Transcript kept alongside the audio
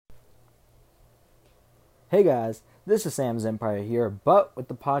Hey guys, this is Sam's Empire here, but with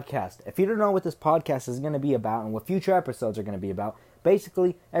the podcast. If you don't know what this podcast is going to be about and what future episodes are going to be about,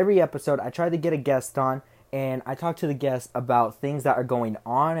 basically every episode I try to get a guest on and I talk to the guest about things that are going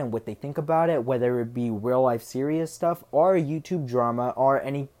on and what they think about it, whether it be real life serious stuff or YouTube drama or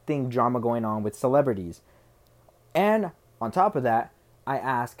anything drama going on with celebrities. And on top of that, I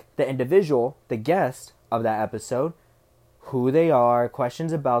ask the individual, the guest of that episode, who they are,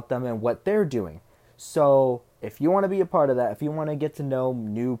 questions about them, and what they're doing. So if you want to be a part of that, if you want to get to know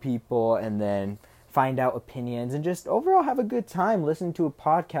new people and then find out opinions and just overall have a good time listening to a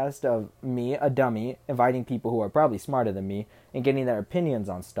podcast of me, a dummy, inviting people who are probably smarter than me and getting their opinions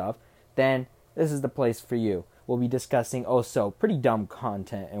on stuff, then this is the place for you. We'll be discussing also pretty dumb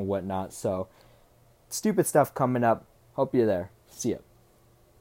content and whatnot. So stupid stuff coming up. Hope you're there. See ya.